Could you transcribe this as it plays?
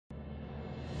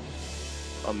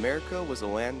America was a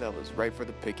land that was ripe for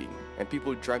the picking, and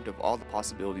people dreamt of all the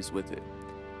possibilities with it.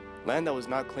 Land that was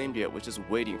not claimed yet was just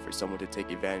waiting for someone to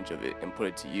take advantage of it and put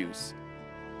it to use.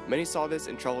 Many saw this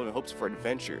and traveled in hopes for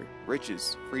adventure,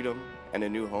 riches, freedom, and a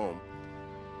new home.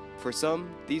 For some,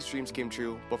 these dreams came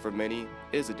true, but for many,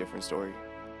 it is a different story.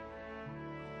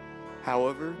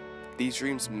 However, these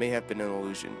dreams may have been an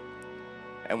illusion,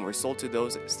 and were sold to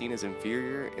those seen as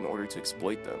inferior in order to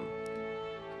exploit them.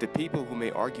 The people who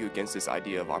may argue against this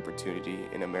idea of opportunity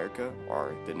in America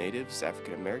are the natives,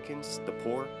 African Americans, the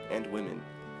poor, and women.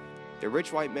 The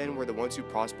rich white men were the ones who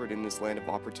prospered in this land of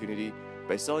opportunity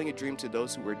by selling a dream to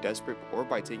those who were desperate or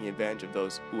by taking advantage of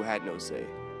those who had no say.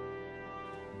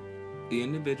 The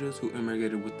individuals who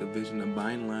immigrated with the vision of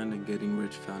buying land and getting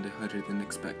rich found it harder than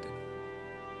expected.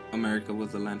 America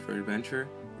was a land for adventure,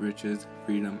 riches,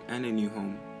 freedom, and a new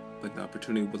home, but the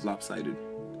opportunity was lopsided.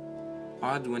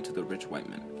 Odds went to the rich white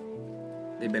men.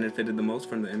 They benefited the most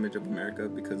from the image of America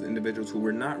because individuals who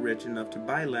were not rich enough to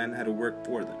buy land had to work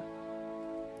for them.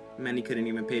 Many couldn't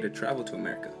even pay to travel to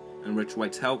America, and rich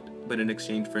whites helped, but in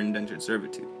exchange for indentured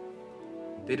servitude.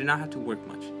 They did not have to work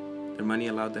much. Their money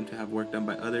allowed them to have work done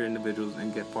by other individuals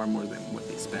and get far more than what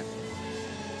they spent.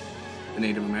 The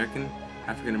Native American,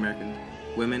 African Americans,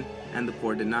 women, and the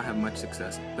poor did not have much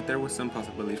success, but there was some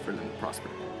possibility for them to prosper.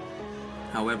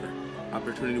 However,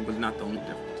 opportunity was not the only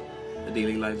difference. The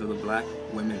daily lives of the black,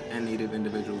 women, and Native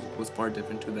individuals was far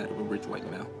different to that of a rich white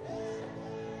male.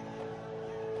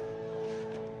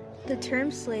 The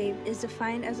term slave is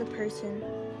defined as a person,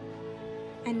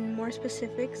 and in more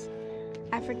specifics,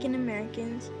 African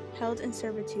Americans held in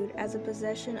servitude as a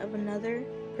possession of another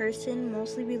person,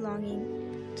 mostly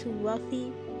belonging to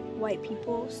wealthy white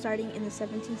people starting in the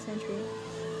 17th century.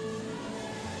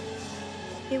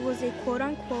 It was a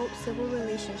quote-unquote civil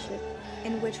relationship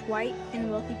in which white and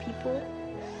wealthy people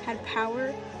had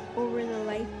power over the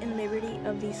life and liberty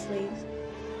of these slaves.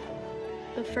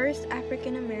 The first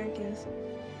African Americans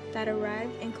that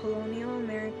arrived in colonial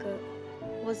America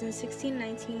was in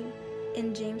 1619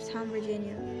 in Jamestown,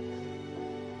 Virginia.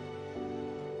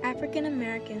 African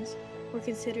Americans were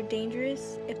considered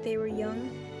dangerous if they were young,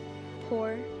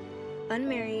 poor,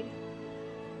 unmarried,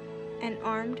 and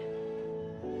armed,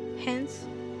 hence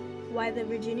why the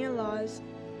Virginia laws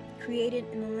created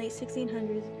in the late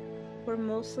 1600s were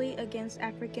mostly against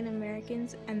African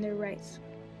Americans and their rights,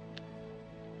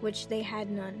 which they had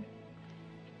none.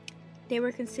 They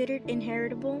were considered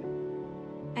inheritable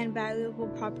and valuable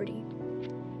property.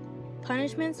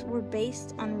 Punishments were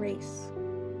based on race.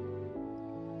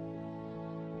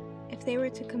 If they were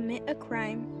to commit a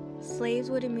crime, slaves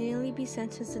would immediately be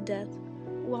sentenced to death,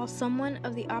 while someone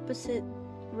of the opposite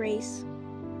race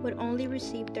would only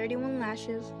receive 31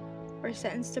 lashes or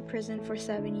sentenced to prison for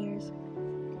 7 years.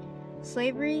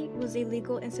 Slavery was a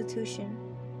legal institution.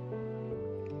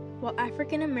 While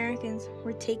African Americans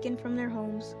were taken from their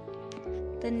homes,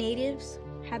 the natives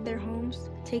had their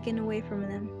homes taken away from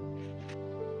them.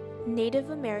 Native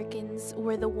Americans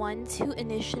were the ones who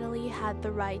initially had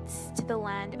the rights to the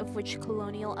land of which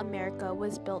colonial America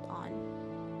was built on.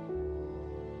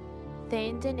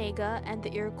 Thayendanegea and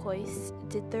the Iroquois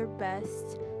did their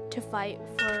best to fight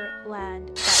for land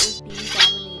that was being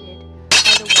dominated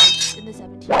by the whites in the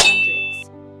 1700s.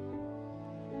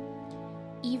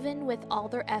 Even with all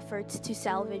their efforts to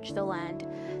salvage the land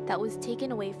that was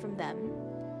taken away from them,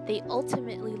 they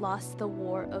ultimately lost the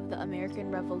War of the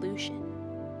American Revolution.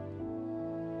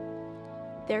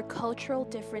 Their cultural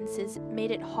differences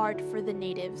made it hard for the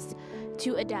natives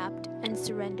to adapt and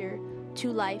surrender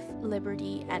to life,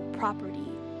 liberty, and property.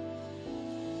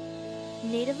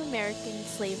 Native American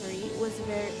slavery was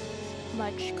very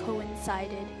much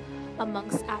coincided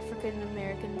amongst African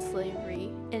American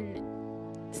slavery in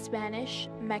Spanish,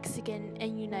 Mexican,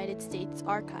 and United States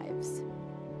archives.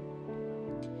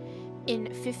 In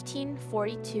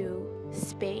 1542,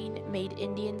 Spain made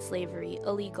Indian slavery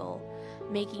illegal,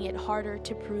 making it harder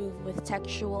to prove with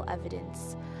textual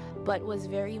evidence, but was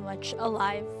very much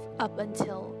alive up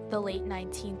until the late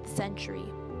 19th century.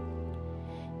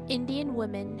 Indian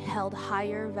women held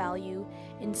higher value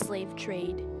in slave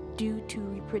trade due to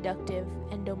reproductive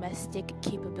and domestic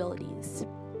capabilities.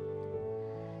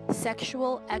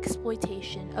 Sexual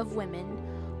exploitation of women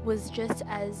was just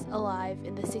as alive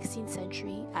in the 16th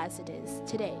century as it is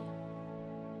today.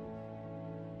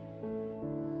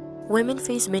 Women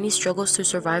faced many struggles to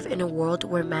survive in a world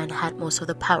where men had most of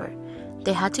the power.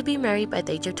 They had to be married by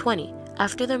the age of 20,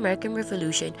 After the American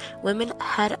Revolution, women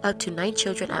had up to 9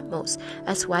 children at most.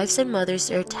 As wives and mothers,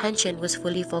 their attention was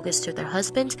fully focused to their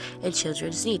husbands and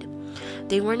children's need.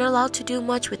 They weren't allowed to do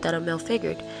much without a male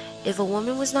figure. If a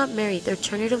woman was not married, the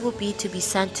alternative would be to be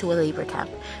sent to a labor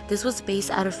camp. This was based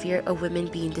out of fear of women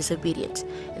being disobedient.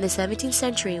 In the 17th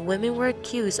century, women were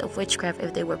accused of witchcraft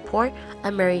if they were poor,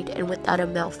 unmarried, and without a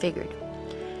male figure.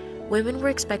 Women were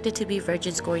expected to be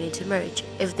virgins going into marriage.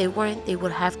 If they weren't, they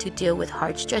would have to deal with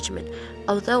harsh judgment.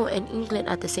 Although in England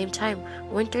at the same time,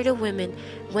 1/3 of women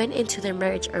went into their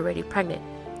marriage already pregnant.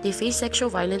 They faced sexual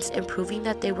violence, and proving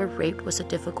that they were raped was a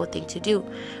difficult thing to do.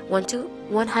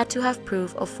 One had to have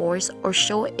proof of force or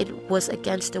show it was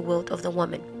against the will of the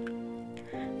woman.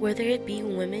 Whether it be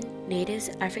women, natives,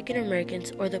 African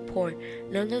Americans, or the poor,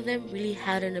 none of them really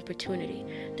had an opportunity.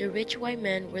 The rich white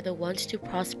men were the ones who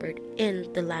prospered in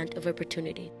the land of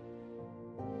opportunity.